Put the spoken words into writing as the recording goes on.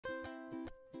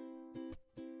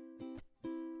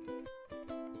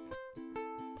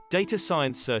Data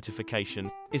Science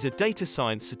Certification. Is a data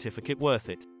science certificate worth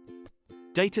it?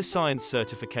 Data Science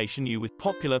Certification U with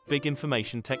popular, big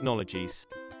information technologies.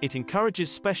 It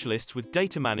encourages specialists with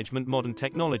data management modern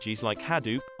technologies like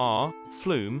Hadoop, R,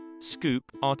 Flume, Sqoop,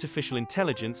 artificial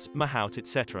intelligence, Mahout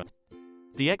etc.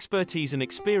 The expertise and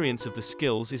experience of the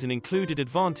skills is an included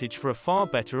advantage for a far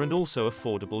better and also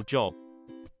affordable job.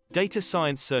 Data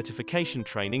Science Certification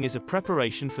training is a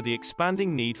preparation for the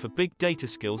expanding need for big data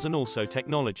skills and also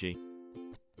technology.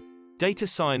 Data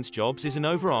science jobs is an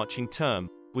overarching term.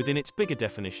 Within its bigger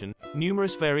definition,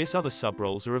 numerous various other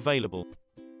sub-roles are available.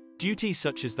 Duties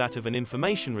such as that of an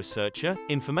information researcher,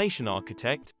 information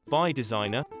architect, BI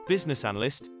designer, business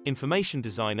analyst, information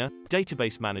designer,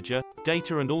 database manager,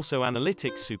 data and also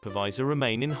analytics supervisor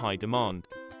remain in high demand.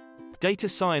 Data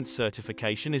science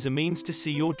certification is a means to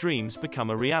see your dreams become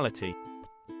a reality.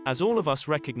 As all of us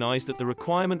recognize that the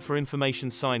requirement for information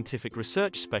scientific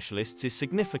research specialists is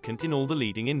significant in all the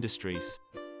leading industries.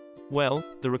 Well,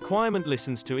 the requirement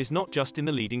listens to is not just in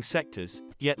the leading sectors,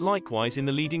 yet likewise in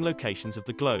the leading locations of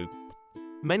the globe.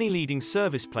 Many leading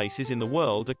service places in the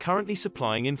world are currently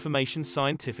supplying information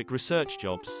scientific research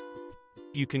jobs.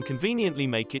 You can conveniently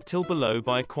make it till below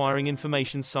by acquiring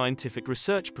information scientific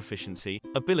research proficiency,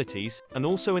 abilities, and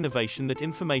also innovation that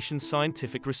information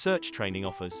scientific research training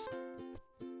offers.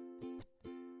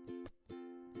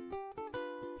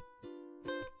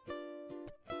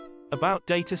 About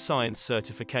Data Science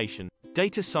Certification.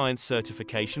 Data Science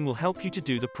Certification will help you to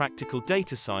do the practical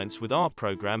data science with our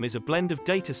program is a blend of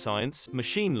data science,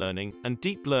 machine learning, and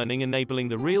deep learning enabling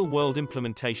the real-world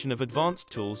implementation of advanced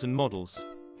tools and models.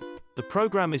 The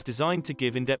program is designed to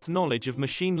give in-depth knowledge of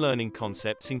machine learning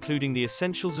concepts including the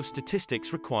essentials of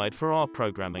statistics required for R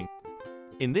programming.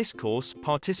 In this course,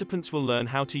 participants will learn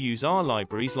how to use R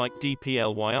libraries like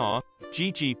dplyr,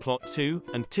 ggplot2,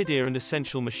 and TIDIR and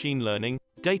essential machine learning,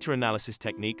 data analysis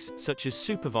techniques, such as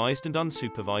supervised and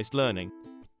unsupervised learning.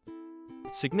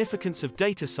 Significance of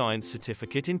Data Science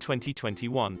Certificate in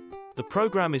 2021. The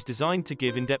program is designed to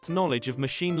give in-depth knowledge of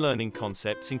machine learning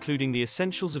concepts including the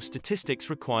essentials of statistics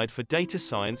required for data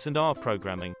science and R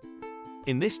programming.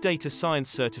 In this data science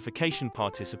certification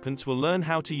participants will learn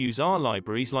how to use R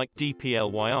libraries like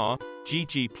dplyr,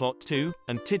 ggplot2,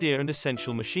 and TIDIR and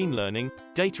essential machine learning,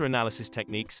 data analysis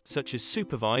techniques, such as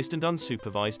supervised and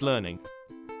unsupervised learning.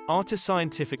 ARTA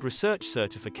scientific research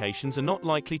certifications are not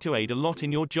likely to aid a lot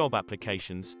in your job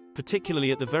applications,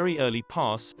 particularly at the very early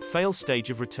pass-fail stage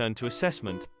of return to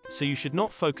assessment, so you should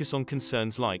not focus on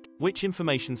concerns like, which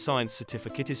information science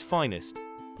certificate is finest,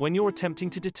 when you're attempting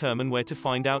to determine where to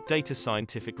find out data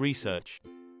scientific research.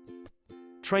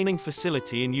 Training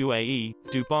facility in UAE,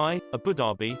 Dubai, Abu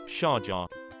Dhabi, Sharjah.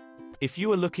 If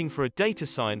you are looking for a data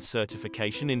science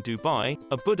certification in Dubai,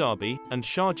 Abu Dhabi, and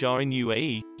Sharjah in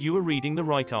UAE, you are reading the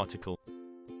right article.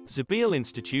 Zabeel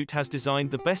Institute has designed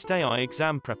the best AI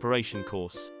exam preparation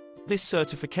course. This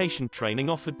certification training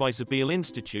offered by Zabeel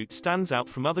Institute stands out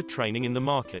from other training in the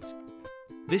market.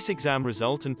 This exam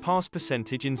result and pass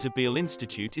percentage in Zabeel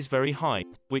Institute is very high,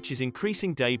 which is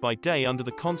increasing day by day under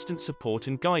the constant support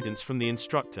and guidance from the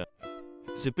instructor.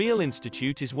 Zabeel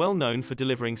Institute is well known for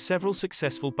delivering several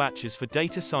successful batches for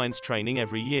data science training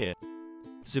every year.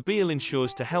 Zabeel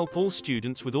ensures to help all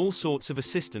students with all sorts of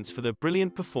assistance for their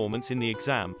brilliant performance in the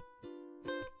exam.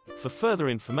 For further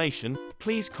information,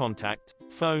 please contact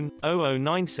phone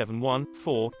 00971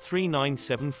 4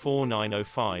 397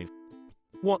 4905.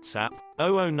 WhatsApp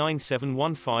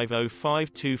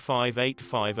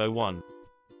 009715052585501.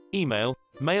 Email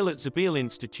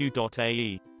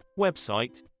mail@zabeelinstitute.ae.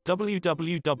 Website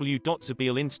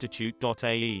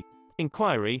www.zabeelinstitute.ae.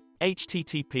 Inquiry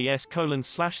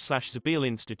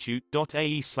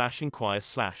https://zabeelinstitute.ae/inquire/